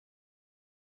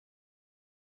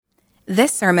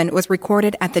This sermon was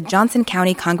recorded at the Johnson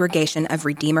County Congregation of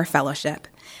Redeemer Fellowship,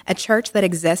 a church that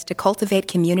exists to cultivate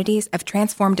communities of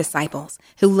transformed disciples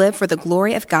who live for the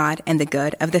glory of God and the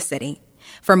good of the city.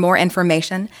 For more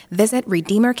information, visit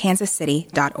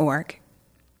redeemerkansascity.org.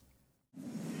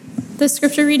 The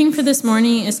scripture reading for this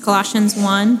morning is Colossians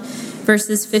 1,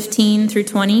 verses 15 through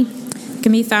 20. It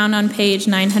can be found on page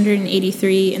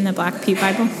 983 in the Black Pew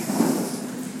Bible.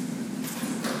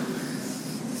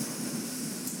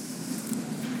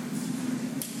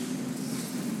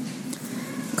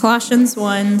 Colossians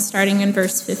 1, starting in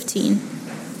verse 15.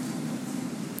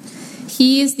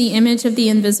 He is the image of the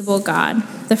invisible God,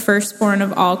 the firstborn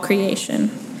of all creation.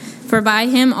 For by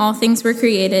him all things were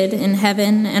created, in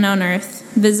heaven and on earth,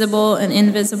 visible and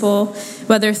invisible,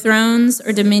 whether thrones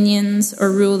or dominions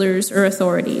or rulers or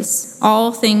authorities.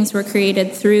 All things were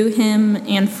created through him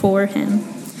and for him.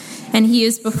 And he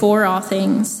is before all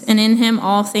things, and in him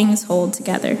all things hold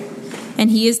together.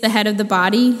 And he is the head of the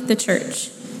body, the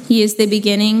church. He is the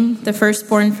beginning, the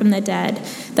firstborn from the dead,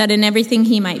 that in everything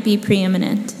he might be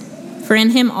preeminent. For in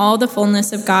him all the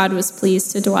fullness of God was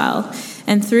pleased to dwell,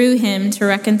 and through him to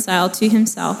reconcile to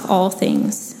himself all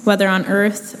things, whether on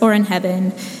earth or in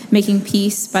heaven, making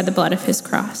peace by the blood of his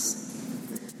cross.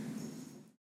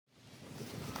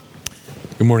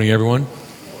 Good morning, everyone.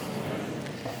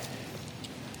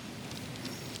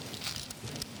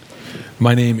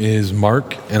 My name is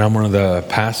Mark, and I'm one of the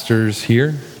pastors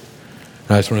here.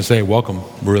 I just want to say welcome.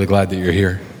 We're really glad that you're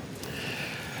here.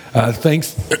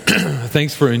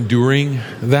 Thanks for enduring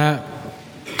that.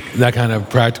 That kind of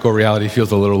practical reality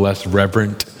feels a little less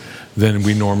reverent than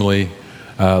we normally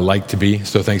like to be.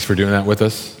 So thanks for doing that with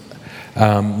us.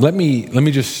 Let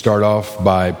me just start off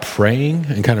by praying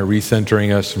and kind of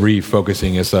recentering us,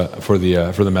 refocusing us for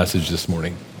the message this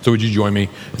morning. So would you join me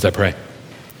as I pray?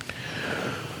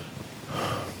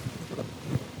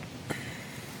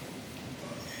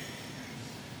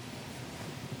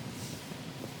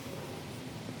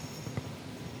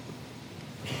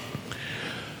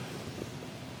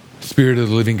 Spirit of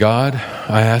the living God,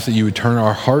 I ask that you would turn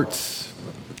our hearts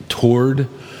toward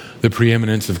the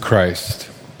preeminence of Christ.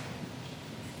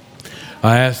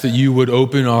 I ask that you would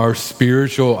open our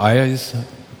spiritual eyes.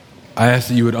 I ask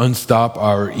that you would unstop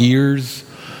our ears.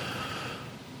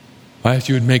 I ask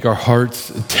you would make our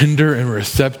hearts tender and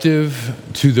receptive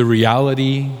to the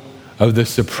reality of the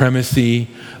supremacy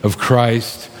of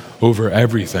Christ over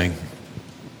everything.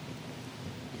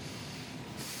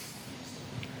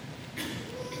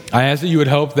 I ask that you would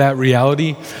help that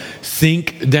reality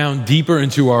sink down deeper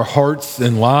into our hearts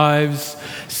and lives,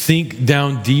 sink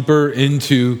down deeper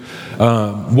into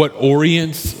what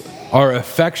orients our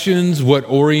affections, what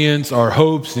orients our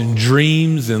hopes and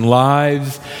dreams and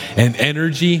lives and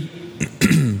energy,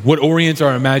 what orients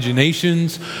our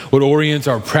imaginations, what orients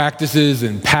our practices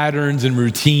and patterns and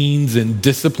routines and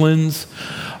disciplines.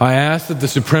 I ask that the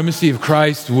supremacy of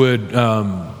Christ would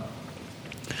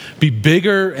be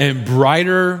bigger and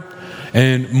brighter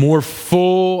and more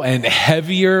full and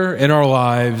heavier in our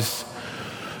lives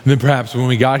than perhaps when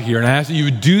we got here. And I ask that you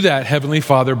would do that, Heavenly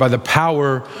Father, by the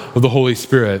power of the Holy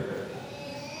Spirit.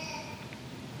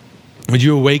 Would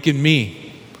you awaken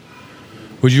me?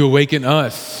 Would you awaken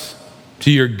us to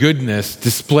your goodness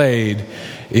displayed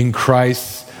in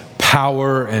Christ's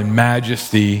power and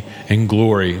majesty and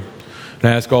glory? And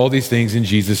I ask all these things in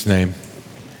Jesus' name.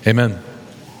 Amen.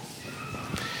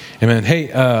 Amen.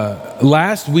 Hey,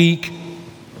 last week,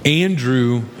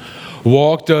 Andrew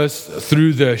walked us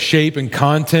through the shape and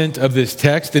content of this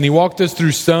text, and he walked us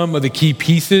through some of the key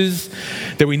pieces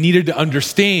that we needed to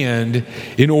understand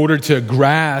in order to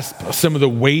grasp some of the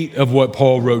weight of what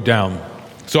Paul wrote down.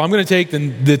 So I'm going to take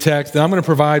the text, and I'm going to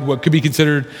provide what could be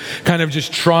considered kind of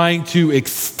just trying to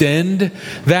extend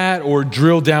that or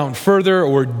drill down further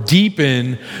or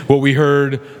deepen what we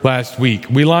heard last week.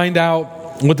 We lined out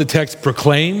what the text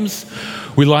proclaims.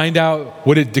 We lined out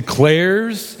what it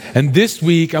declares. And this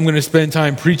week, I'm going to spend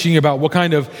time preaching about what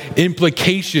kind of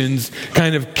implications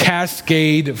kind of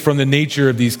cascade from the nature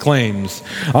of these claims.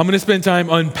 I'm going to spend time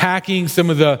unpacking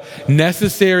some of the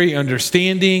necessary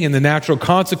understanding and the natural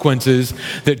consequences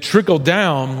that trickle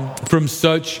down from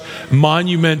such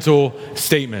monumental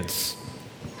statements.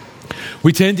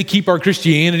 We tend to keep our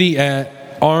Christianity at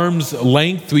arm's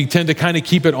length. We tend to kind of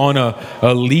keep it on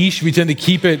a leash. We tend to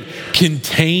keep it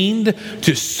contained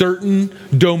to certain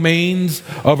domains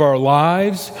of our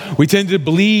lives. We tend to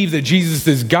believe that Jesus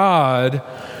is God,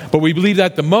 but we believe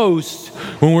that the most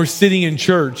when we're sitting in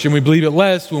church, and we believe it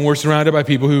less when we're surrounded by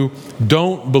people who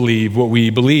don't believe what we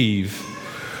believe.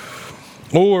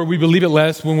 Or we believe it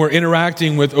less when we're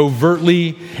interacting with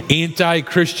overtly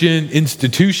anti-Christian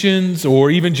institutions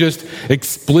or even just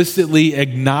explicitly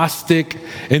agnostic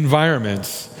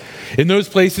environments. In those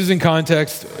places and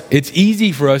contexts, it's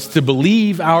easy for us to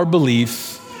believe our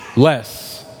beliefs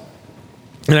less.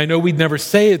 And I know we'd never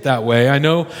say it that way. I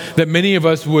know that many of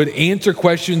us would answer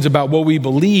questions about what we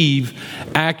believe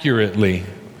accurately.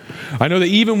 I know that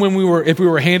even if we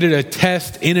were handed a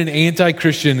test in an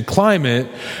anti-Christian climate,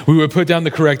 we would put down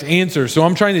the correct answer. So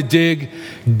I'm trying to dig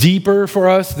deeper for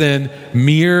us than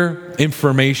mere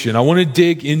information. I want to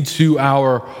dig into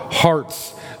our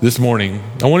hearts this morning.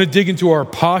 I want to dig into our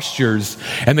postures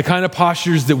and the kind of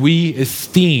postures that we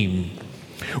esteem,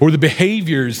 or the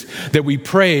behaviors that we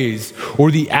praise,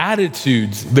 or the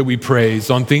attitudes that we praise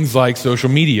on things like social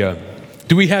media.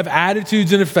 Do we have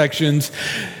attitudes and affections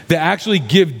that actually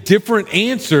give different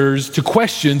answers to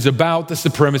questions about the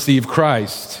supremacy of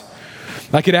Christ?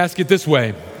 I could ask it this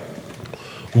way: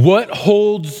 what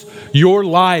holds your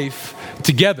life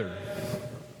together?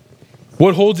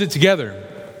 What holds it together?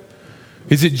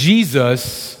 Is it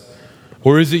Jesus,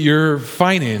 or is it your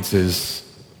finances?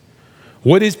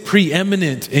 What is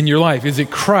preeminent in your life? Is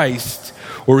it Christ,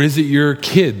 or is it your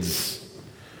kids?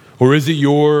 Or is it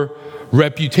your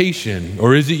reputation?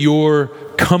 Or is it your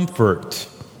comfort?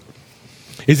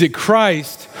 Is it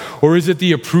Christ, or is it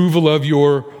the approval of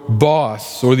your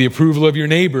boss, or the approval of your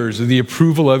neighbors, or the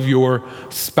approval of your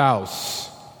spouse?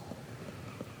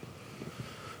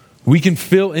 We can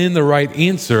fill in the right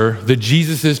answer, that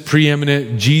Jesus is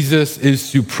preeminent, Jesus is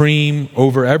supreme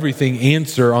over everything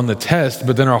answer on the test,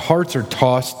 but then our hearts are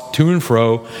tossed to and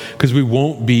fro because we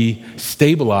won't be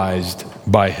stabilized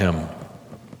by him.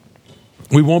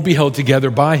 We won't be held together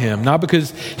by him, not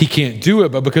because he can't do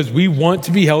it, but because we want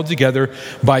to be held together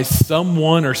by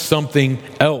someone or something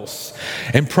else.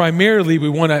 And primarily, we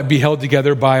want to be held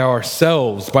together by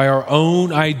ourselves, by our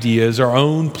own ideas, our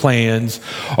own plans,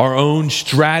 our own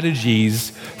strategies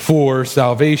for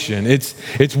salvation.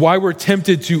 It's why we're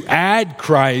tempted to add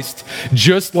Christ,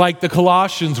 just like the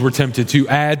Colossians were tempted to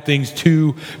add things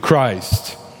to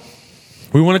Christ.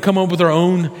 We want to come up with our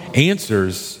own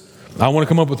answers. I want to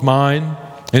come up with mine.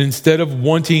 And instead of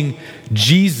wanting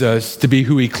Jesus to be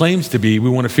who he claims to be, we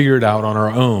want to figure it out on our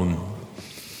own.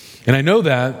 And I know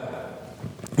that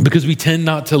because we tend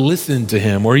not to listen to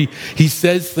him, or he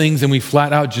says things and we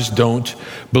flat out just don't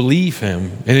believe him.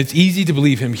 And it's easy to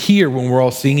believe him here when we're all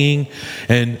singing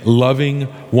and loving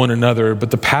one another.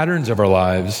 But the patterns of our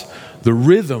lives, the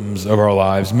rhythms of our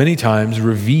lives, many times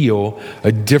reveal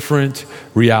a different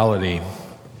reality.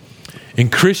 And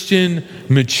Christian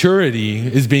maturity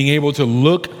is being able to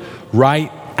look right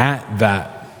at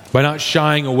that by not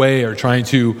shying away or trying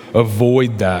to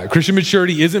avoid that. Christian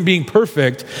maturity isn't being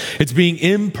perfect, it's being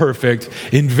imperfect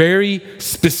in very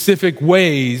specific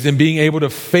ways and being able to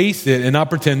face it and not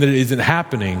pretend that it isn't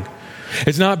happening.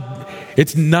 It's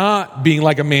not being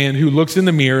like a man who looks in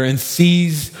the mirror and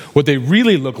sees what they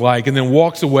really look like and then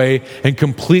walks away and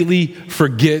completely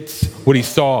forgets what he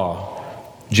saw,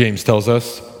 James tells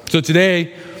us. So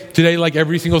today, like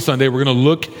every single Sunday, we're going to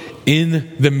look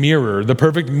in the mirror, the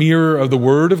perfect mirror of the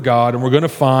Word of God, and we're going to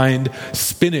find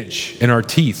spinach in our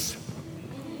teeth.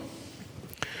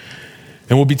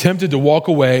 And we'll be tempted to walk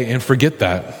away and forget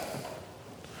that.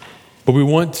 But we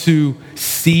want to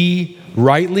see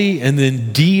rightly and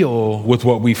then deal with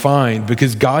what we find,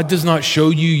 because God does not show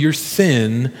you your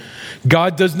sin.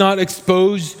 God does not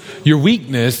expose your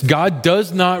weakness. God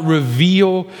does not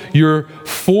reveal your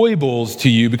foibles to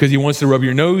you because he wants to rub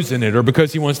your nose in it, or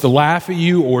because he wants to laugh at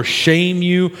you or shame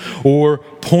you or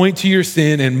point to your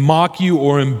sin and mock you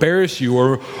or embarrass you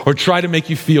or try to make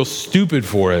you feel stupid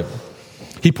for it.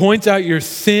 He points out your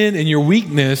sin and your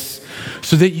weakness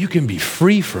so that you can be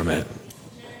free from it.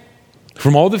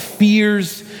 From all the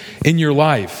fears in your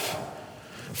life.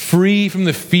 Free from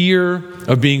the fear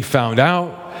of being found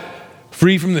out.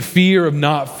 Free from the fear of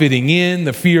not fitting in,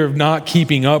 the fear of not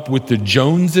keeping up with the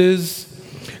Joneses,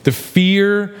 the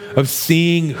fear of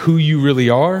seeing who you really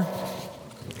are,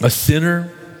 a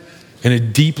sinner and a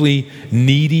deeply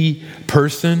needy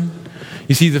person.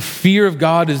 You see, the fear of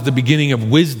God is the beginning of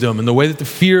wisdom, and the way that the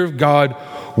fear of God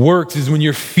works is when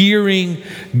you're fearing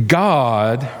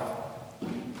God,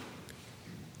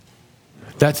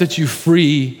 that sets you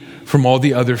free from all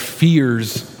the other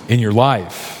fears in your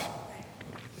life.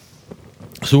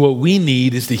 So what we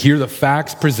need is to hear the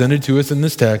facts presented to us in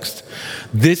this text.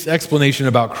 This explanation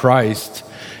about Christ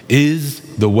is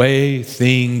the way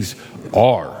things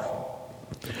are.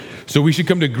 So we should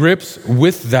come to grips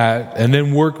with that and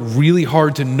then work really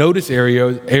hard to notice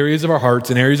areas of our hearts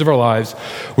and areas of our lives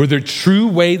where the true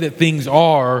way that things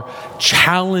are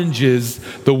challenges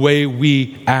the way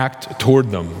we act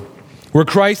toward them. Where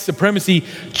Christ's supremacy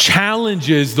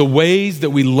challenges the ways that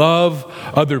we love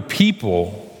other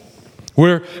people.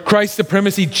 Where Christ's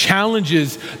supremacy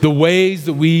challenges the ways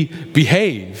that we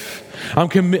behave. I'm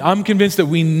convinced that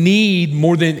we need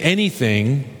more than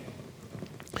anything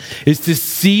is to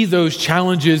see those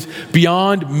challenges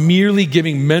beyond merely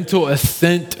giving mental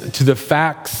assent to the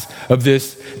facts of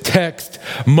this text,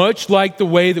 much like the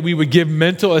way that we would give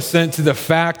mental assent to the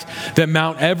fact that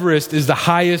Mount Everest is the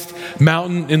highest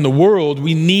mountain in the world.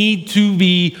 We need to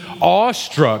be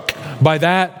awestruck by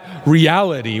that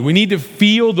reality. We need to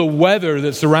feel the weather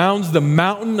that surrounds the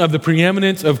mountain of the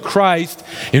preeminence of Christ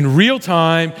in real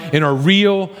time in our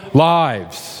real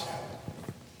lives.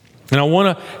 And I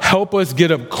want to help us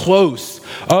get up close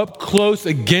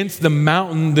against the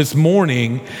mountain this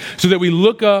morning so that we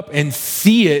look up and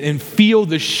see it and feel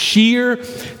the sheer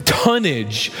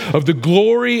tonnage of the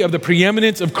glory of the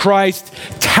preeminence of Christ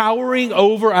towering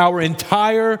over our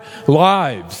entire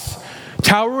lives,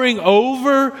 towering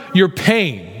over your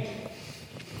pain,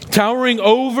 towering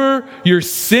over your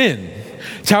sin,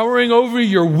 towering over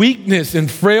your weakness and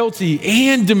frailty,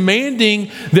 and demanding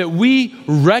that we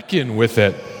reckon with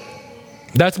it.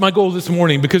 That's my goal this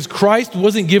morning, because Christ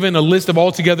wasn't given a list of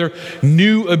altogether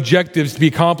new objectives to be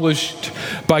accomplished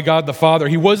by God the Father.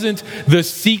 He wasn't the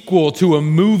sequel to a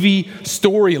movie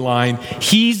storyline.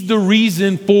 He's the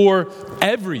reason for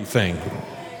everything.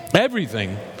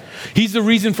 Everything. He's the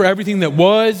reason for everything that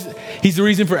was. He's the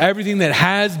reason for everything that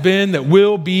has been, that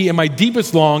will be. And my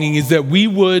deepest longing is that we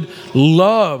would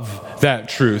love that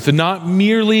truth and not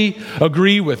merely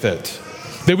agree with it.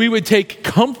 That we would take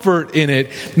comfort in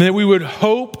it, and that we would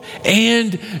hope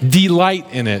and delight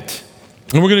in it.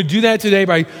 And we're going to do that today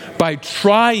by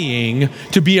trying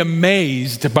to be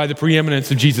amazed by the preeminence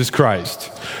of Jesus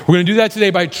Christ. We're going to do that today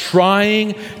by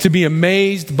trying to be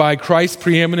amazed by Christ's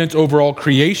preeminence over all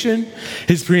creation,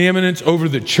 his preeminence over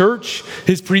the church,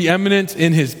 his preeminence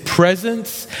in his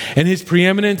presence, and his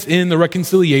preeminence in the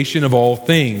reconciliation of all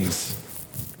things.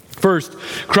 First,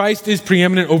 Christ is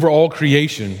preeminent over all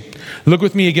creation. Look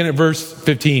with me again at verse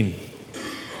 15.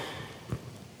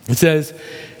 It says,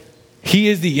 He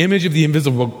is the image of the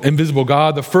invisible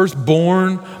God, the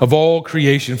firstborn of all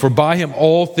creation. For by him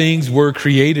all things were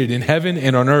created in heaven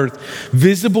and on earth,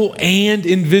 visible and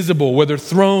invisible, whether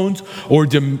thrones or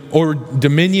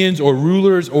dominions or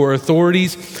rulers or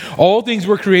authorities. All things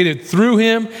were created through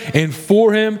him and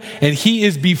for him, and he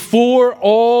is before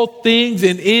all things,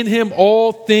 and in him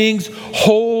all things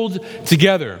hold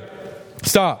together.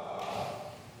 Stop.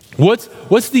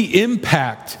 What's the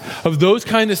impact of those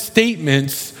kind of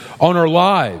statements on our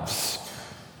lives?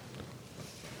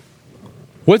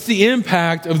 What's the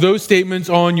impact of those statements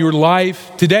on your life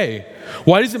today?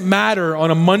 Why does it matter on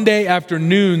a Monday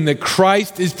afternoon that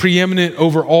Christ is preeminent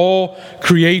over all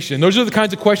creation? Those are the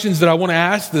kinds of questions that I want to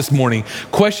ask this morning.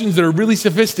 Questions that are really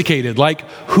sophisticated, like,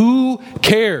 who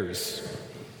cares?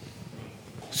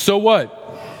 So what?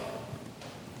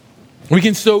 We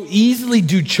can so easily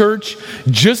do church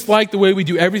just like the way we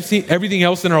do everything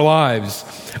else in our lives.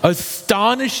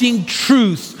 Astonishing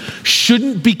truths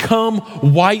shouldn't become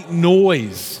white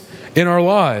noise in our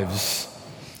lives.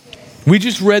 We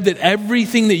just read that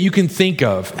everything that you can think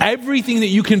of, everything that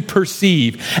you can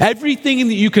perceive, everything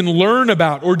that you can learn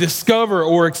about or discover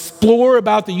or explore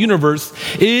about the universe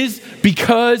is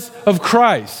because of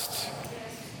Christ.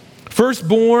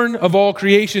 Firstborn of all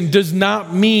creation does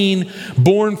not mean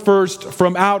born first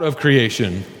from out of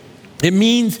creation. It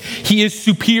means he is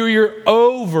superior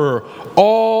over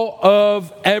all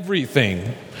of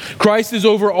everything. Christ is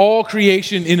over all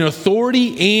creation in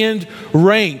authority and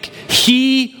rank.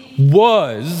 He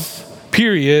was,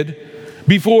 period,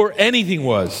 before anything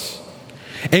was.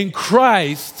 And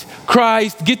Christ,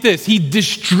 get this, he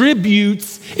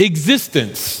distributes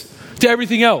existence to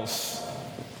everything else.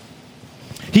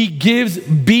 He gives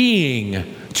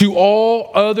being to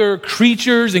all other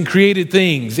creatures and created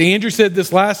things. Andrew said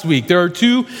this last week. There are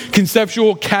two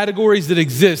conceptual categories that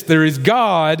exist. There is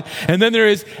God, and then there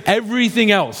is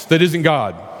everything else that isn't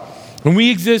God. And we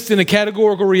exist in a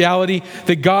categorical reality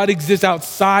that God exists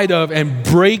outside of and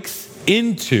breaks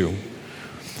into.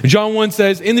 John 1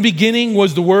 says, in the beginning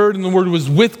was the Word, and the Word was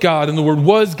with God, and the Word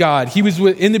was God. He was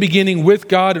in the beginning with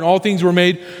God, and all things were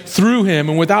made through him,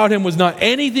 and without him was not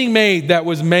anything made that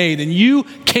was made. And you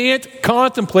can't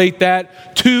contemplate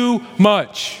that too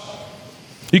much.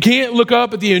 You can't look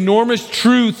up at the enormous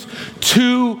truth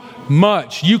too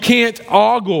much. You can't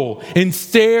ogle and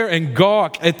stare and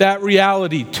gawk at that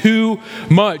reality too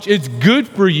much. It's good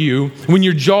for you when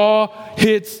your jaw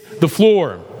hits the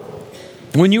floor.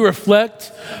 When you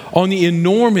reflect on the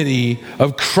enormity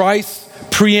of Christ's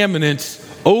preeminence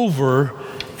over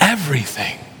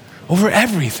everything. Over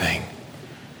everything.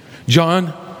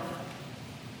 John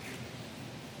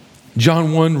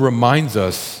 1 reminds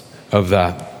us of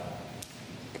that.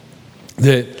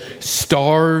 That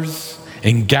stars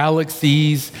and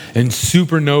galaxies and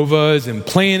supernovas and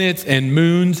planets and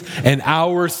moons and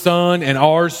our sun and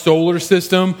our solar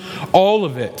system, all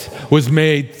of it was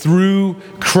made through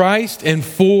Christ and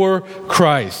for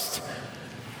Christ.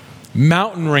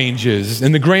 Mountain ranges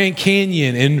and the Grand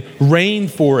Canyon and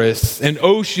rainforests and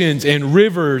oceans and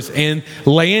rivers and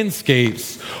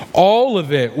landscapes, all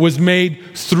of it was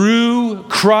made through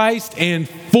Christ and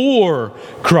for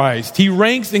Christ. He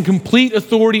ranks in complete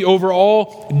authority over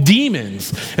all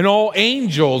demons and all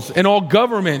angels and all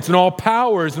governments and all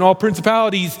powers and all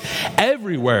principalities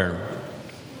everywhere.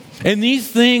 And these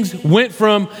things went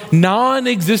from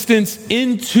non-existence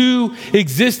into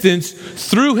existence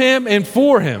through him and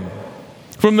for him.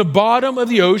 From the bottom of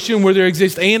the ocean where there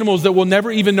exist animals that we'll never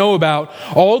even know about,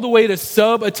 all the way to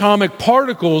subatomic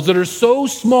particles that are so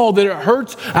small that it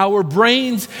hurts our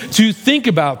brains to think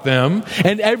about them,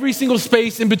 and every single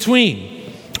space in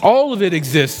between. All of it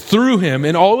exists through him,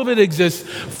 and all of it exists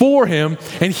for him,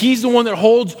 and he's the one that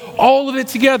holds all of it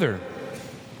together.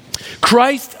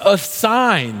 Christ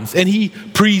assigns and he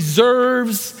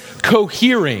preserves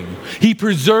cohering. He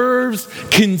preserves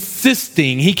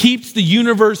consisting. He keeps the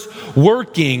universe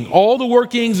working. All the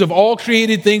workings of all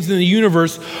created things in the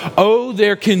universe owe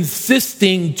their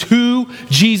consisting to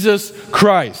Jesus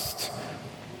Christ.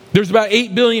 There's about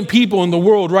 8 billion people in the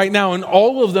world right now, and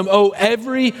all of them owe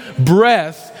every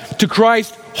breath to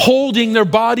Christ holding their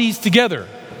bodies together.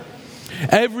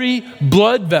 Every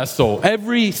blood vessel,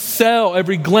 every cell,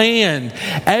 every gland,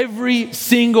 every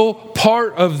single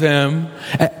part of them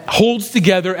holds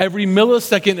together every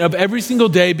millisecond of every single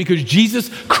day because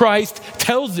Jesus Christ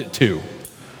tells it to.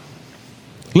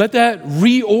 Let that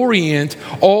reorient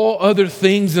all other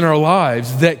things in our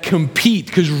lives that compete,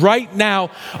 because right now,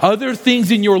 other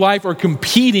things in your life are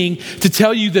competing to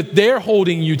tell you that they're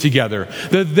holding you together,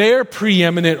 that they're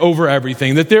preeminent over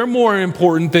everything, that they're more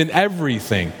important than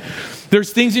everything.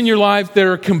 There's things in your life that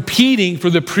are competing for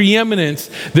the preeminence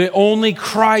that only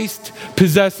Christ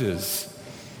possesses.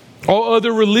 All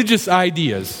other religious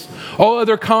ideas, all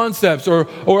other concepts or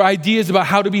ideas about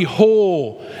how to be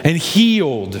whole and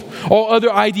healed, all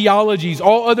other ideologies,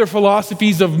 all other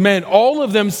philosophies of men, all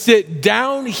of them sit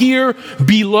down here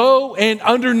below and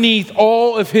underneath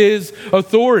all of his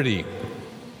authority.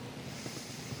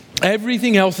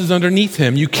 Everything else is underneath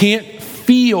him. You can't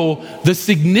feel the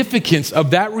significance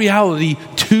of that reality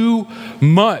too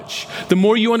much. The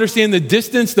more you understand the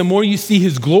distance, the more you see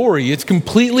his glory. It's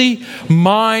completely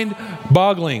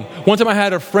mind-boggling. One time I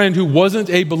had a friend who wasn't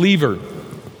a believer,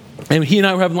 and he and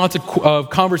I were having lots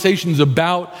of conversations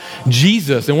about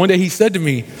Jesus. And one day he said to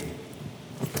me,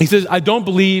 he says, I don't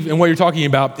believe in what you're talking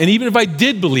about. And even if I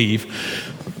did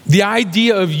believe, the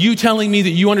idea of you telling me that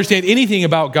you understand anything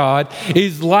about God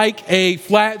is like a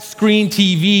flat screen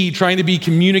TV trying to be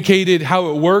communicated how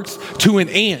it works to an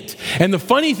ant. And the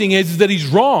funny thing is that he's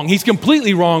wrong. He's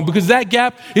completely wrong, because that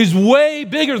gap is way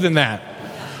bigger than that.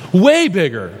 Way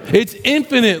bigger. It's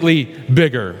infinitely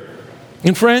bigger.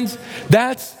 And friends,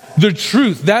 that's the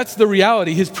truth. That's the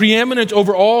reality. His preeminence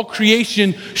over all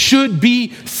creation should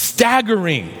be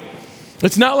staggering.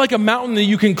 It's not like a mountain that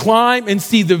you can climb and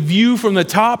see the view from the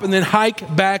top and then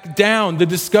hike back down. The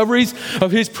discoveries of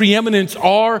his preeminence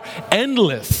are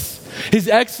endless. His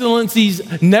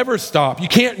excellencies never stop. You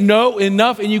can't know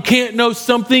enough, and you can't know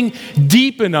something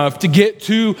deep enough to get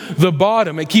to the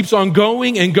bottom. It keeps on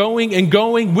going and going and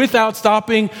going without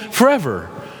stopping forever.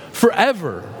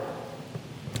 Forever.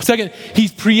 Second,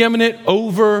 he's preeminent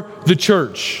over the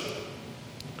church.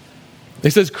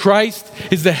 It says Christ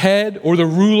is the head or the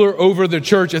ruler over the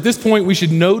church. At this point, we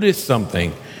should notice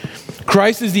something.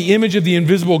 Christ is the image of the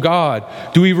invisible God.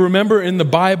 Do we remember in the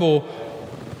Bible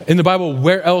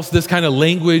where else this kind of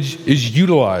language is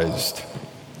utilized?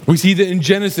 We see that in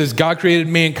Genesis, God created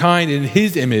mankind in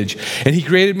his image, and he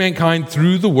created mankind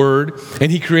through the word,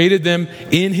 and he created them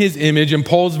in his image. And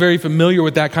Paul's very familiar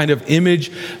with that kind of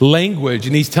image language.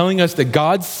 And he's telling us that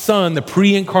God's Son, the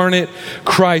pre-incarnate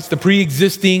Christ, the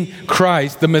pre-existing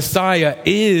Christ, the Messiah,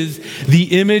 is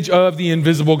the image of the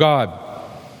invisible God.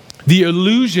 The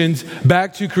allusions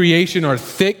back to creation are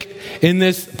thick in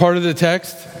this part of the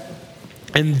text.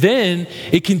 And then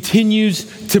it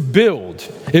continues to build.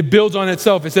 It builds on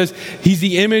itself. It says he's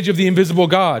the image of the invisible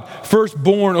God,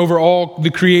 firstborn over all the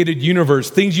created universe,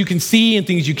 things you can see and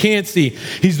things you can't see.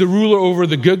 He's the ruler over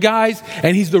the good guys,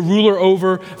 and he's the ruler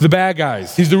over the bad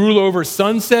guys. He's the ruler over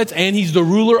sunsets, and he's the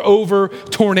ruler over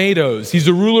tornadoes. He's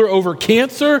the ruler over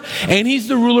cancer, and he's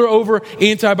the ruler over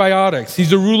antibiotics.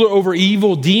 He's the ruler over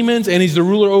evil demons, and he's the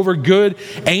ruler over good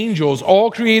angels.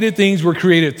 All created things were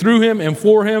created through him and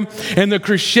for him. And the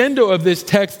crescendo of this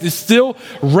text is still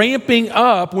ramping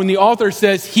up when the author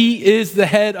says he is the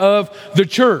head of the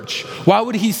church. Why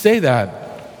would he say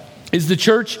that? Is the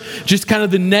church just kind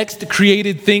of the next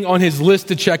created thing on his list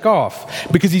to check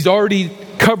off? Because he's already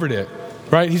covered it,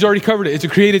 right? He's already covered it. It's a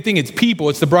created thing. It's people.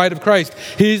 It's the bride of Christ,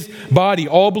 his body,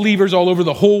 all believers all over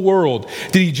the whole world.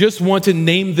 Did he just want to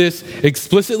name this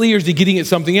explicitly, or is he getting at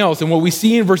something else? And what we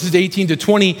see in verses 18 to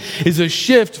 20 is a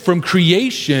shift from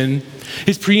creation,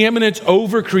 his preeminence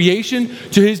over creation,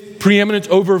 to his preeminence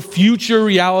over future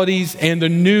realities and the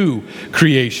new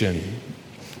creation.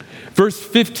 Verse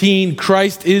 15,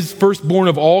 Christ is firstborn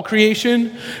of all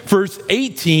creation. Verse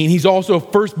 18, he's also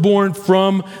firstborn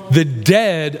from the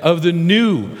dead of the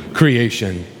new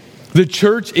creation. The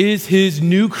church is his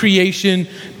new creation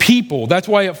people. That's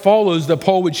why it follows that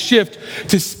Paul would shift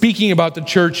to speaking about the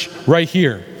church right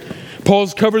here.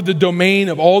 Paul's covered the domain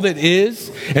of all that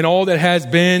is and all that has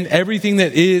been. Everything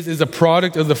that is a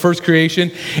product of the first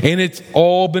creation, and it's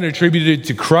all been attributed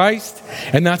to Christ.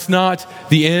 And that's not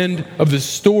the end of the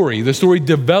story. The story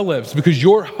develops because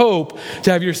your hope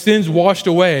to have your sins washed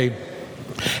away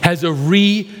has a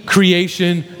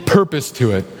recreation purpose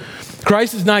to it.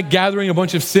 Christ is not gathering a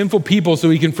bunch of sinful people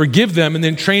so he can forgive them and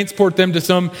then transport them to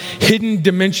some hidden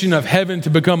dimension of heaven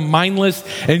to become mindless,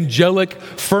 angelic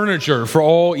furniture for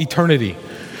all eternity.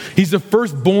 He's the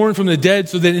firstborn from the dead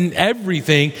so that in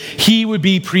everything he would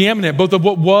be preeminent, both of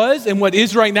what was and what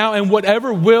is right now and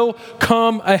whatever will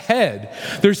come ahead.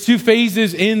 There's two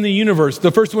phases in the universe. The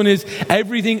first one is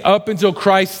everything up until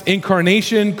Christ's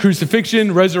incarnation,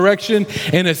 crucifixion, resurrection,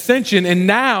 and ascension. And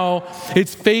now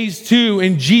it's phase 2,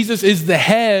 and Jesus is the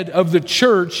head of the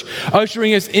church,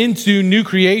 ushering us into new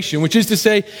creation, which is to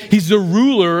say he's the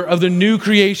ruler of the new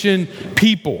creation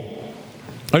people.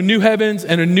 A new heavens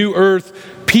and a new earth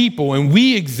people, and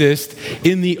we exist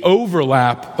in the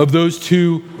overlap of those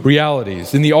two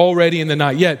realities, in the already and the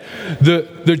not yet.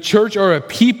 The church are a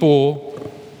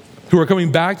people who are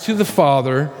coming back to the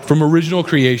Father from original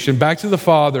creation, back to the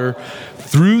Father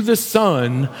through the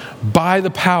Son by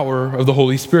the power of the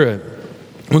Holy Spirit.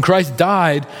 When Christ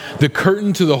died, the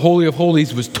curtain to the Holy of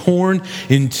Holies was torn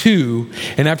in two,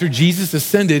 and after Jesus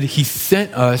ascended, he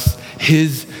sent us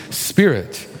his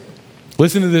Spirit.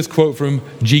 Listen to this quote from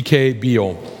G.K.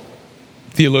 Beale,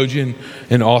 theologian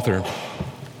and author.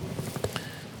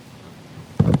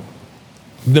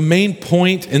 The main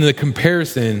point in the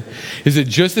comparison is that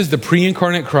just as the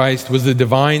pre-incarnate Christ was the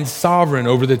divine sovereign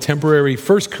over the temporary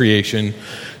first creation,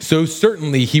 so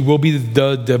certainly he will be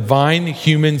the divine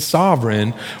human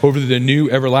sovereign over the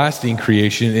new everlasting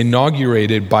creation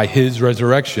inaugurated by his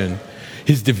resurrection,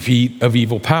 his defeat of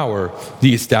evil power,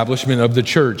 the establishment of the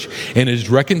church, and his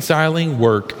reconciling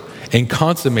work and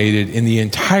consummated in the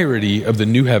entirety of the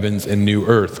new heavens and new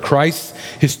earth. Christ's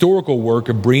historical work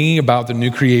of bringing about the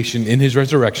new creation in his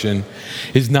resurrection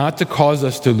is not to cause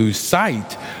us to lose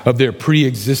sight of their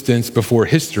pre-existence before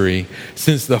history,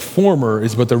 since the former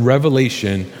is but the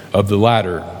revelation of the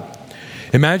latter.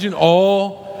 Imagine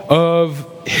all of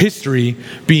history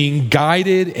being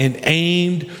guided and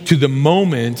aimed to the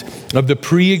moment of the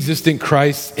pre-existent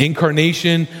Christ's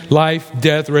incarnation, life,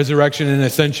 death, resurrection, and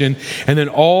ascension, and then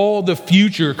all the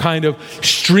future kind of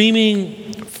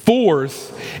streaming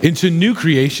forth into new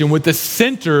creation with the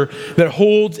center that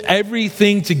holds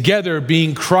everything together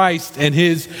being Christ and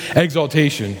his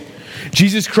exaltation.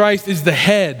 Jesus Christ is the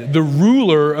head, the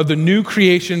ruler of the new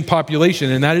creation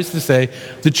population, and that is to say,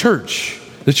 the church.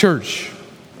 The church.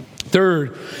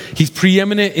 Third, he's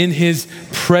preeminent in his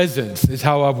presence, is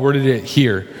how I've worded it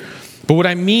here. But what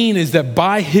I mean is that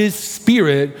by his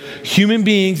Spirit, human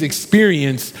beings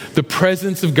experience the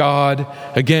presence of God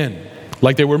again,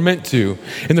 like they were meant to.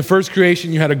 In the first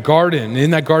creation, you had a garden.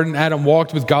 In that garden, Adam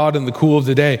walked with God in the cool of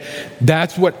the day.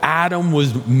 That's what Adam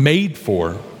was made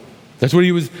for. That's what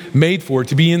he was made for,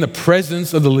 to be in the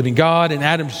presence of the living God. And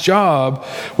Adam's job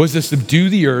was to subdue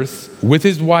the earth with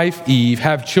his wife Eve,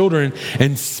 have children,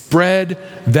 and spread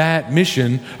that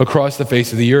mission across the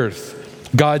face of the earth.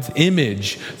 God's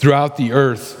image throughout the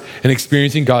earth and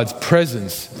experiencing God's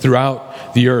presence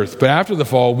throughout the earth. But after the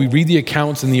fall, we read the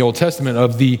accounts in the Old Testament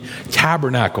of the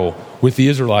tabernacle with the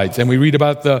Israelites. And we read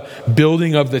about the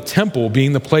building of the temple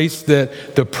being the place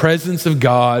that the presence of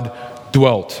God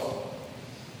dwelt.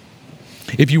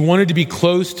 If you wanted to be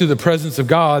close to the presence of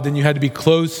God, then you had to be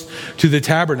close to the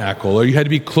tabernacle, or you had to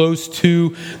be close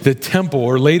to the temple,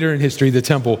 or later in history, the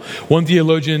temple. One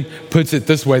theologian puts it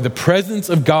this way: the presence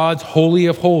of God's Holy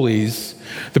of Holies,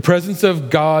 the presence of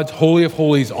God's Holy of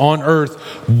Holies on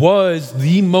earth was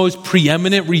the most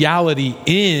preeminent reality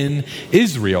in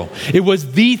Israel. It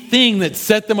was the thing that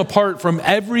set them apart from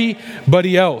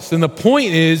everybody else. And the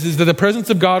point is that the presence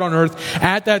of God on earth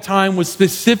at that time was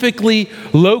specifically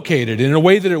located in a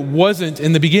way that it wasn't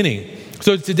in the beginning.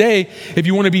 So today, if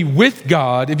you want to be with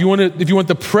God, if you want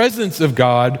the presence of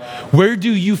God, where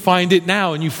do you find it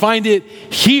now? And you find it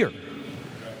here.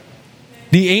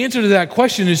 The answer to that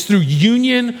question is through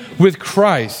union with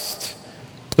Christ.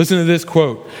 Listen to this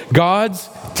quote: God's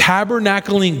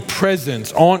tabernacling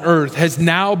presence on earth has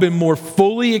now been more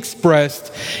fully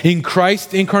expressed in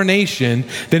Christ's incarnation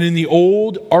than in the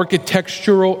old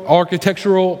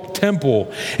architectural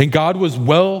temple. And God was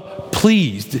well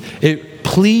pleased. It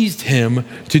pleased him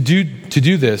to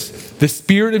do this. The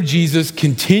Spirit of Jesus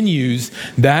continues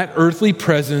that earthly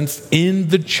presence in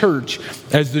the church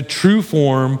as the true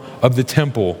form of the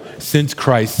temple since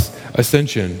Christ's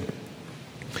ascension.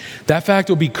 That fact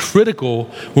will be critical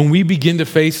when we begin to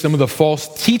face some of the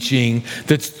false teaching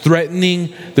that's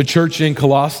threatening the church in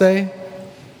Colossae.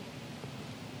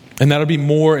 And that'll be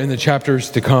more in the chapters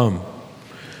to come.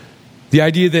 The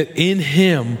idea that in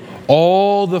him,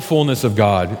 all the fullness of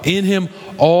God, in him,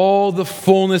 all the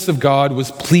fullness of God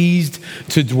was pleased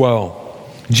to dwell.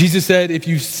 Jesus said, if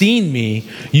you've seen me,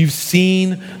 you've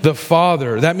seen the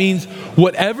Father. That means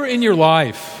whatever in your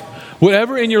life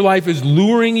is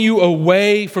luring you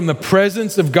away from the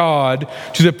presence of God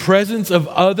to the presence of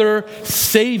other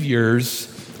saviors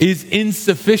is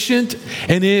insufficient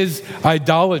and is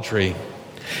idolatry.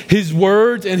 His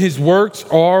words and his works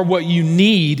are what you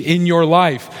need in your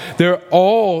life. They're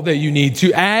all that you need.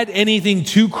 To add anything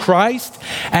to Christ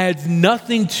adds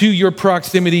nothing to your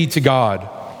proximity to God.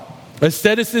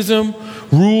 Asceticism,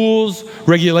 rules,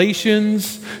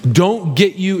 regulations don't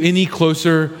get you any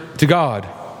closer to God.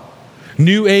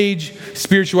 New Age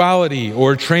spirituality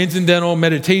or transcendental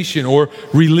meditation or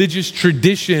religious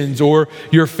traditions or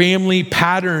your family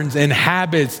patterns and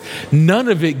habits, none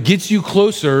of it gets you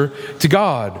closer to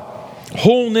God.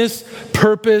 Wholeness,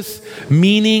 purpose,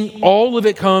 meaning, all of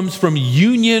it comes from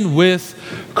union with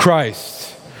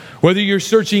Christ. Whether you're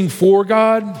searching for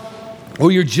God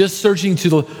or you're just searching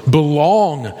to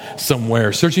belong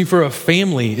somewhere, searching for a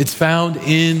family, it's found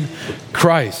in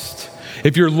Christ.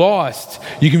 If you're lost,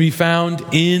 you can be found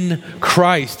in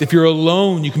Christ. If you're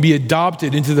alone, you can be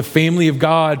adopted into the family of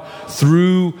God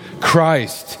through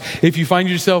Christ. If you find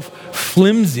yourself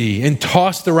flimsy and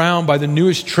tossed around by the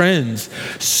newest trends,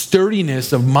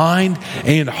 sturdiness of mind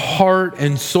and heart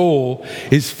and soul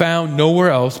is found nowhere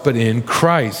else but in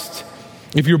Christ.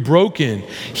 If you're broken,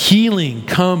 healing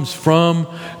comes from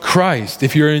Christ.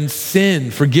 If you're in sin,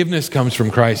 forgiveness comes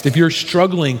from Christ. If you're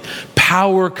struggling,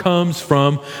 power comes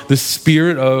from the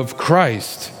Spirit of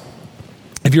Christ.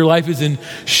 If your life is in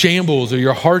shambles or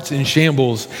your heart's in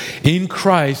shambles, in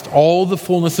Christ, all the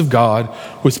fullness of God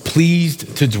was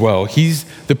pleased to dwell. He's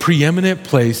the preeminent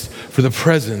place for the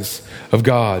presence of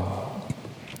God.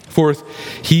 Fourth,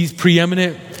 he's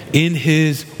preeminent in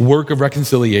his work of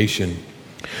reconciliation.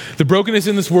 The brokenness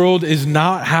in this world is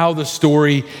not how the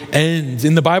story ends.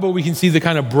 In the Bible, we can see the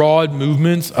kind of broad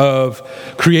movements of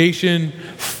creation,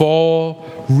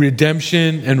 fall,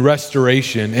 redemption, and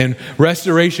restoration. And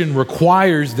restoration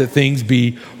requires that things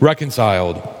be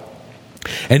reconciled.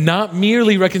 And not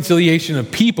merely reconciliation of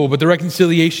people, but the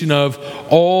reconciliation of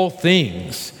all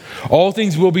things. All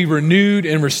things will be renewed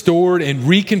and restored and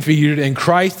reconfigured, and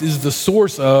Christ is the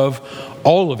source of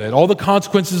all of it. All the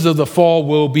consequences of the fall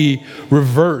will be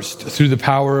reversed through the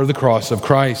power of the cross of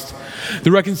Christ.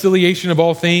 The reconciliation of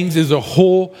all things is a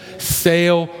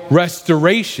wholesale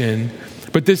restoration,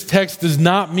 but this text does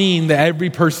not mean that every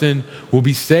person will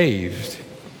be saved.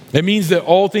 It means that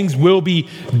all things will be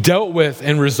dealt with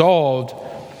and resolved.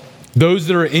 Those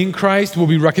that are in Christ will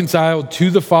be reconciled to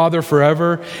the Father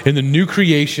forever in the new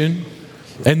creation,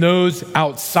 and those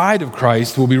outside of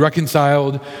Christ will be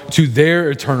reconciled to their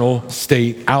eternal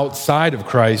state outside of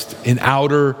Christ in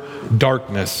outer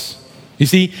darkness. You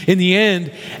see, in the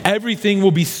end, everything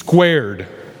will be squared.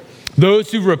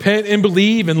 Those who repent and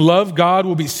believe and love God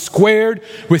will be squared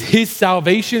with his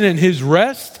salvation and his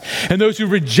rest, and those who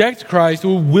reject Christ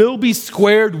will be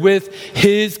squared with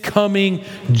his coming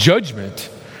judgment.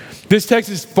 This text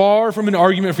is far from an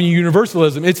argument for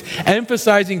universalism. It's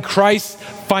emphasizing Christ's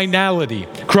finality,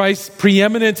 Christ's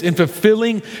preeminence in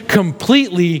fulfilling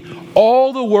completely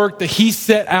all the work that he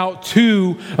set out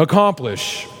to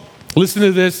accomplish. Listen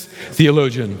to this,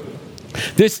 theologian.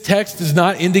 This text does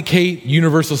not indicate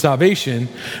universal salvation,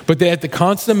 but that at the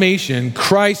consummation,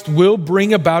 Christ will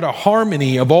bring about a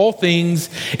harmony of all things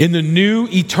in the new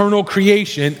eternal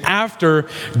creation after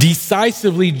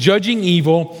decisively judging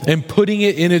evil and putting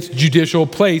it in its judicial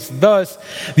place. Thus,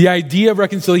 the idea of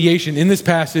reconciliation in this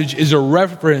passage is a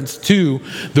reference to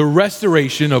the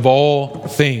restoration of all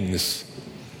things.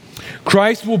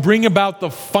 Christ will bring about the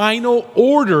final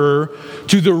order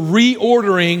to the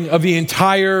reordering of the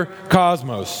entire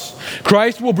cosmos.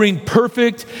 Christ will bring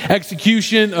perfect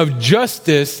execution of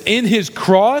justice in his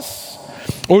cross,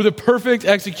 or the perfect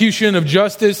execution of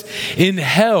justice in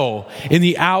hell, in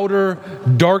the outer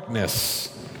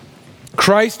darkness.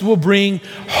 Christ will bring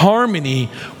harmony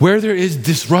where there is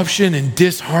disruption and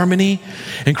disharmony,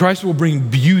 and Christ will bring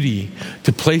beauty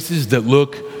to places that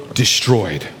look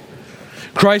destroyed.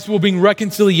 Christ will bring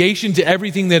reconciliation to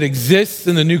everything that exists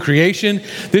in the new creation.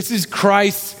 This is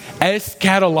Christ's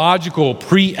eschatological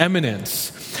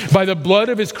preeminence. By the blood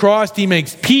of his cross, he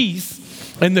makes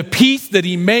peace, and the peace that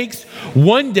he makes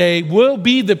one day will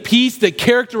be the peace that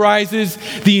characterizes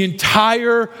the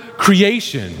entire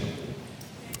creation.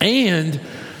 And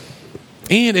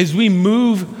as we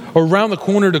move around the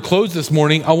corner to close this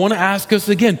morning, I want to ask us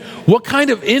again, what kind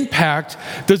of impact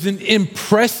does an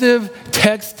impressive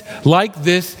text like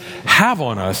this have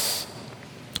on us?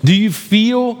 Do you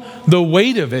feel the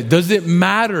weight of it? Does it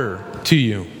matter to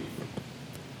you?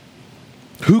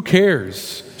 Who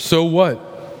cares? So what?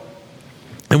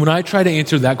 And when I try to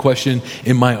answer that question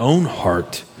in my own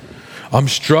heart, I'm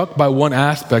struck by one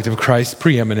aspect of Christ's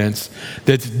preeminence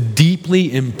that's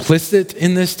deeply implicit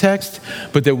in this text,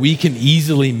 but that we can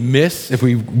easily miss if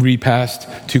we read past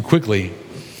too quickly.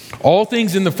 All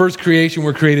things in the first creation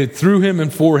were created through him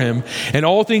and for him, and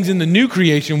all things in the new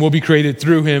creation will be created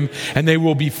through him, and they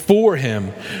will be for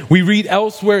him. We read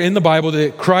elsewhere in the Bible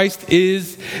that Christ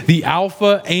is the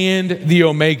Alpha and the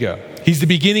Omega. He's the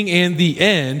beginning and the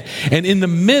end, and in the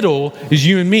middle is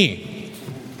you and me.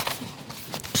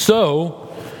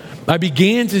 So, I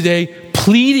began today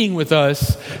pleading with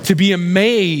us to be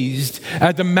amazed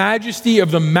at the majesty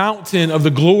of the mountain of the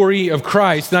glory of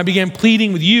Christ. And I began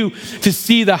pleading with you to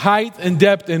see the height and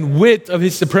depth and width of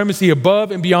his supremacy above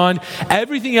and beyond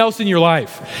everything else in your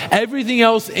life, everything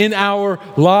else in our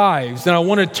lives. And I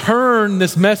want to turn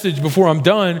this message before I'm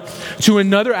done to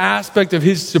another aspect of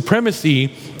his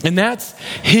supremacy, and that's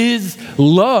his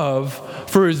love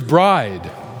for his bride.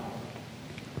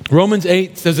 Romans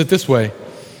 8 says it this way: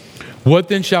 what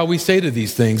then shall we say to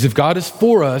these things? If God is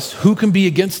for us, who can be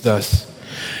against us?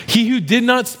 He who did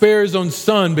not spare his own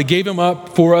son, but gave him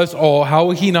up for us all, how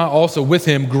will he not also with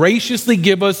him graciously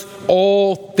give us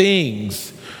all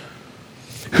things?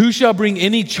 Who shall bring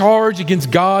any charge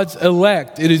against God's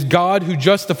elect? It is God who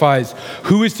justifies.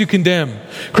 Who is to condemn?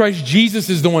 Christ Jesus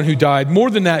is the one who died. More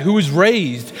than that, who was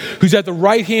raised, who's at the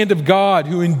right hand of God,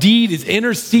 who indeed is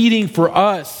interceding for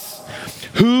us.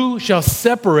 Who shall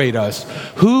separate us?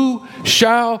 Who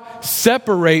shall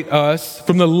separate us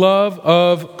from the love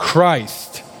of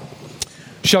Christ?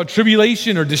 Shall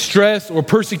tribulation or distress or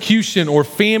persecution or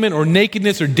famine or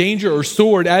nakedness or danger or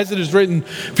sword, as it is written,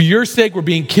 for your sake we're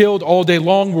being killed all day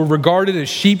long, we're regarded as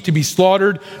sheep to be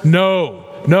slaughtered? No.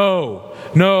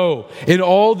 In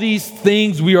all these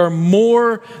things we are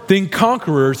more than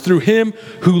conquerors through him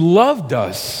who loved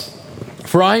us.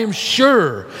 For I am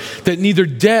sure that neither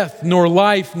death, nor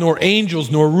life, nor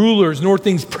angels, nor rulers, nor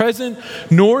things present,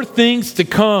 nor things to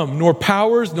come, nor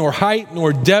powers, nor height,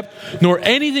 nor depth, nor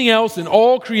anything else in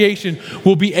all creation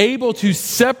will be able to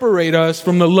separate us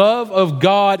from the love of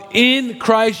God in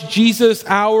Christ Jesus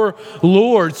our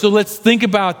Lord. So let's think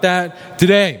about that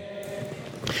today.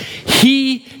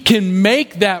 He can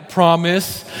make that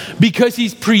promise because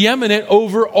he's preeminent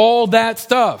over all that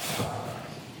stuff.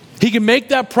 He can make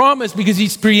that promise because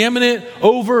he's preeminent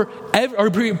over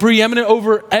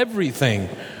everything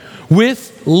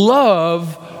with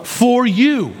love for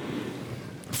you.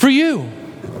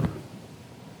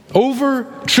 Over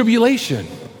tribulation.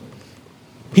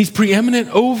 He's preeminent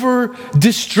over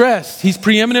distress. He's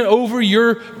preeminent over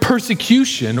your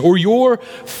persecution or your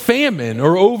famine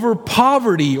or over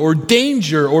poverty or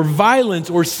danger or violence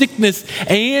or sickness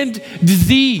and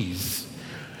disease.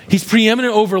 He's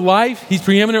preeminent over life. He's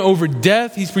preeminent over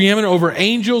death. He's preeminent over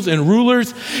angels and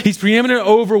rulers. He's preeminent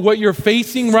over what you're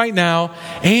facing right now.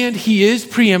 And he is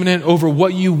preeminent over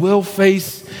what you will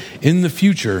face in the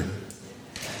future.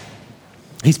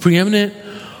 He's preeminent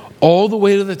all the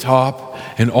way to the top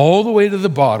and all the way to the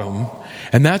bottom.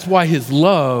 And that's why his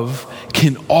love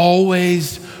can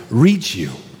always reach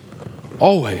you.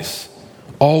 Always.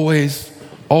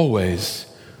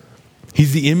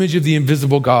 He's the image of the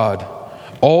invisible God.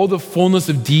 All the fullness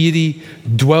of deity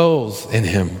dwells in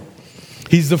him.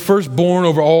 He's the firstborn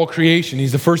over all creation.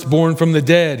 He's the firstborn from the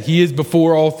dead. He is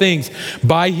before all things.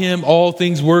 By him, all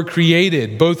things were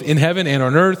created, both in heaven and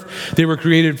on earth. They were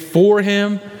created for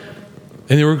him,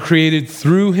 and they were created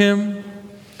through him.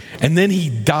 And then he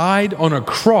died on a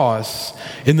cross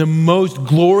in the most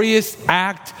glorious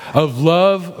act of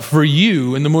love for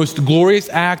you, in the most glorious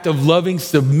act of loving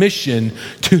submission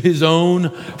to his own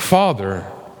Father.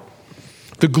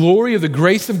 The glory of the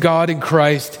grace of God in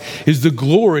Christ is the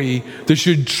glory that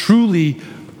should truly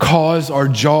cause our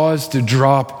jaws to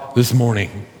drop this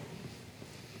morning.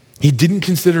 He didn't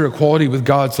consider equality with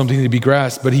God something to be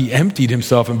grasped, but he emptied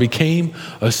himself and became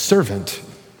a servant.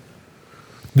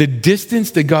 The distance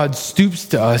that God stoops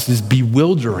to us is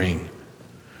bewildering.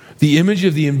 The image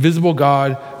of the invisible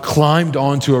God climbed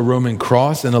onto a Roman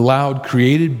cross and allowed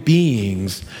created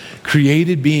beings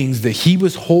that he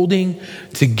was holding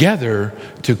together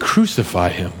to crucify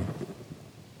him.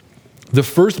 The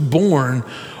firstborn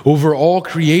over all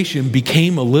creation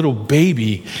became a little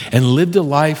baby and lived a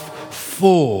life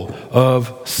full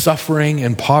of suffering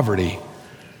and poverty.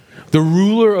 The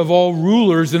ruler of all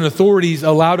rulers and authorities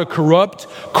allowed a corrupt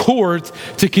court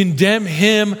to condemn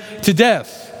him to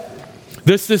death.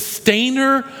 The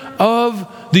sustainer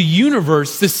of the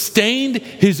universe sustained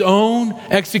his own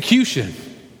execution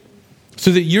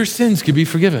so that your sins could be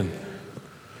forgiven,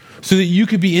 so that you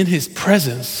could be in his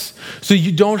presence, so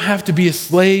you don't have to be a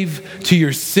slave to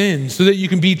your sin, so that you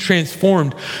can be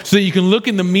transformed, so that you can look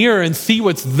in the mirror and see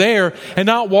what's there and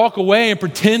not walk away and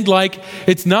pretend like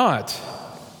it's not,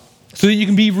 so that you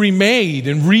can be remade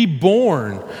and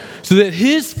reborn, so that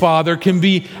his Father can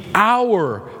be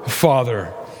our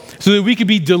Father, so that we could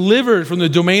be delivered from the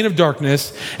domain of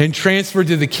darkness and transferred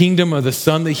to the kingdom of the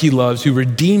Son that he loves, who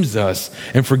redeems us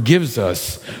and forgives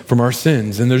us from our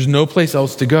sins. And there's no place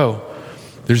else to go.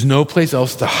 There's no place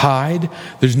else to hide.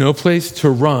 There's no place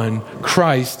to run.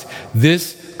 Christ,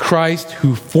 this Christ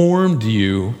who formed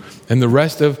you and the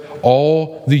rest of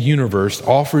all the universe,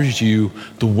 offers you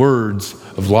the words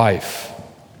of life.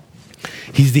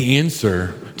 He's the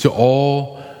answer to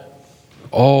all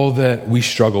that we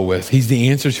struggle with. He's the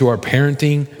answer to our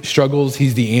parenting struggles.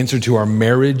 He's the answer to our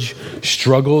marriage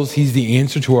struggles. He's the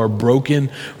answer to our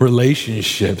broken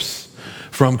relationships.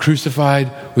 For I'm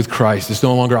crucified with Christ. It's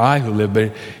no longer I who live,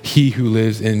 but he who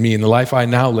lives in me. And the life I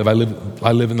now live,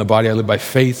 I live in the body. I live by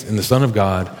faith in the Son of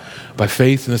God, by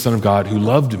faith in the Son of God who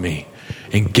loved me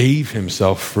and gave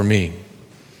himself for me.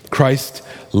 Christ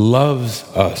loves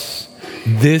us.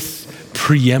 This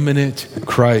preeminent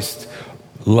Christ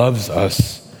loves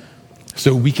us,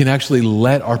 so we can actually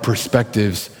let our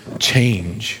perspectives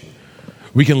change.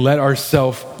 We can let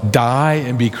ourselves die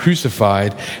and be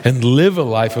crucified and live a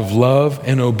life of love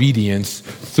and obedience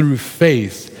through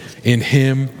faith in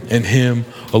him and him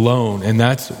alone. And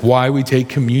that's why we take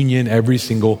communion every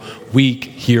single week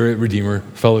here at Redeemer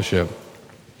Fellowship.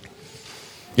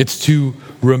 It's to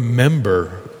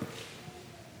remember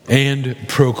and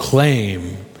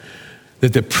proclaim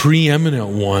that the preeminent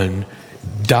one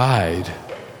died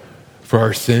for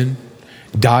our sin,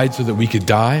 died so that we could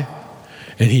die,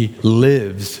 and he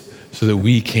lives so that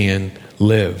we can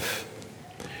live.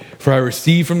 For I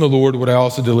received from the Lord what I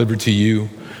also delivered to you,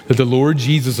 that the Lord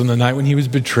Jesus, on the night when he was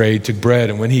betrayed, took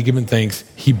bread, and when he had given thanks,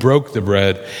 he broke the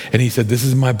bread, and he said, "This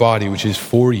is my body, which is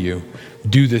for you.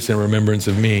 Do this in remembrance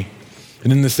of me."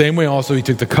 And in the same way also he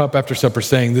took the cup after supper,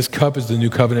 saying, "This cup is the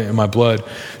new covenant in my blood.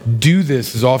 Do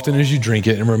this as often as you drink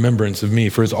it in remembrance of me.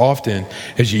 For as often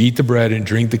as you eat the bread and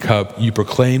drink the cup, you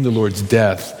proclaim the Lord's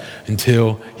death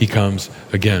until he comes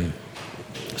again."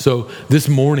 So this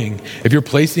morning, if you're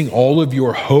placing all of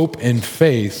your hope and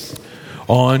faith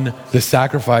on the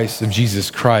sacrifice of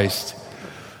Jesus Christ,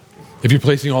 if you're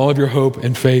placing all of your hope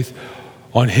and faith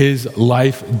on his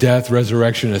life, death,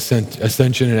 resurrection,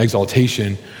 ascension, and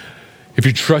exaltation, if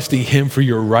you're trusting him for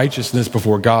your righteousness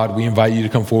before God, we invite you to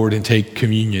come forward and take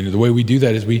communion. The way we do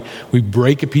that is we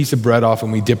break a piece of bread off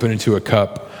and we dip it into a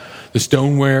cup. The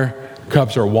stoneware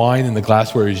cups are wine and the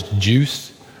glassware is juice.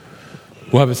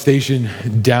 We'll have a station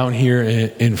down here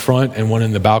in front and one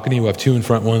in the balcony. We'll have two in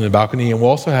front, one in the balcony. And we'll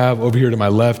also have over here to my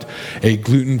left a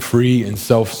gluten-free and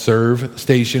self-serve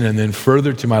station. And then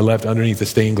further to my left, underneath the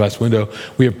stained glass window,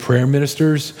 we have prayer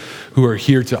ministers who are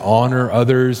here to honor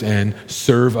others and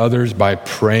serve others by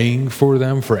praying for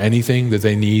them for anything that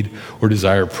they need or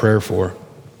desire prayer for.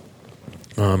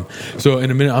 So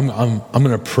in a minute, I'm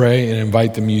going to pray and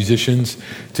invite the musicians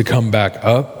to come back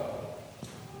up.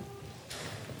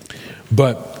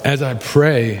 But as I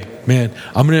pray, man,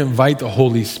 I'm going to invite the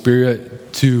Holy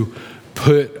Spirit to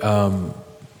put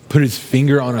put his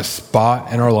finger on a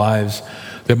spot in our lives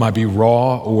that might be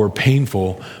raw or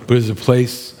painful, but is a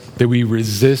place that we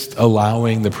resist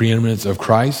allowing the preeminence of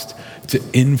Christ to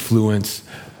influence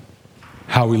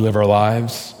how we live our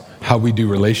lives, how we do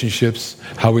relationships,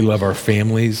 how we love our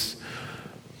families.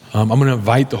 I'm going to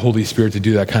invite the Holy Spirit to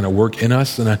do that kind of work in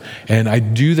us. And I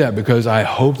do that because I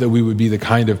hope that we would be the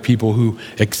kind of people who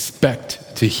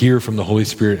expect to hear from the Holy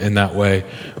Spirit in that way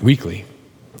weekly.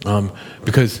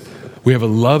 Because we have a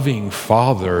loving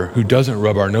Father who doesn't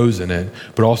rub our nose in it,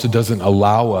 but also doesn't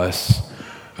allow us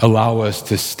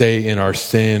to stay in our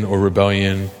sin or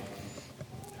rebellion.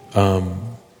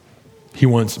 He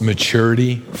wants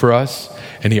maturity for us,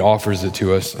 and he offers it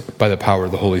to us by the power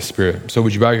of the Holy Spirit. So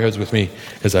would you bow your heads with me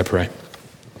as I pray?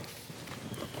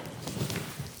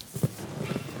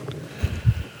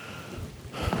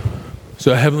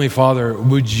 So Heavenly Father,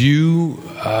 would you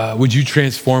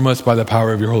transform us by the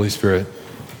power of your Holy Spirit?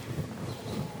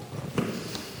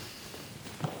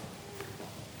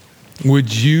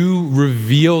 Would you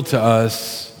reveal to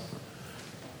us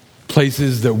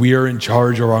places that we are in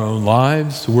charge of our own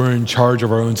lives, we're in charge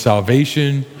of our own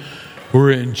salvation,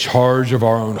 we're in charge of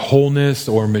our own wholeness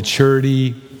or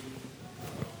maturity,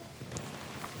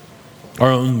 our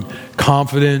own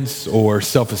confidence or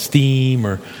self-esteem,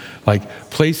 or like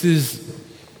places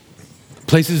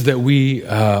that we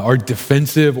are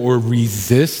defensive or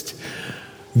resist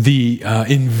the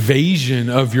invasion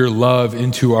of your love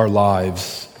into our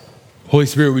lives. Holy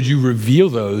Spirit, would you reveal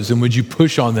those and would you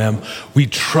push on them? We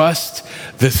trust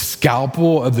the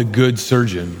scalpel of the good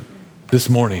surgeon this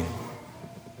morning.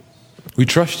 We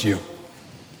trust you.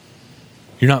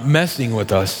 You're not messing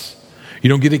with us. You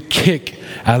don't get a kick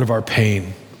out of our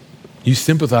pain. You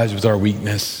sympathize with our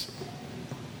weakness.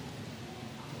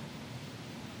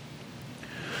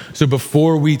 So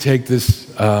before we take this,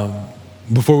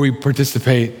 before we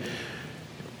participate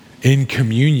in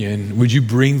communion, would you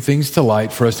bring things to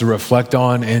light for us to reflect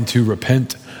on and to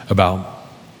repent about?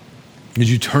 Would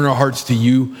you turn our hearts to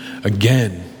you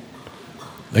again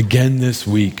this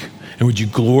week? And would you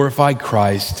glorify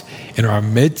Christ in our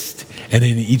midst and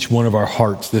in each one of our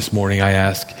hearts this morning, I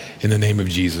ask in the name of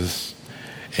Jesus.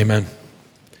 Amen.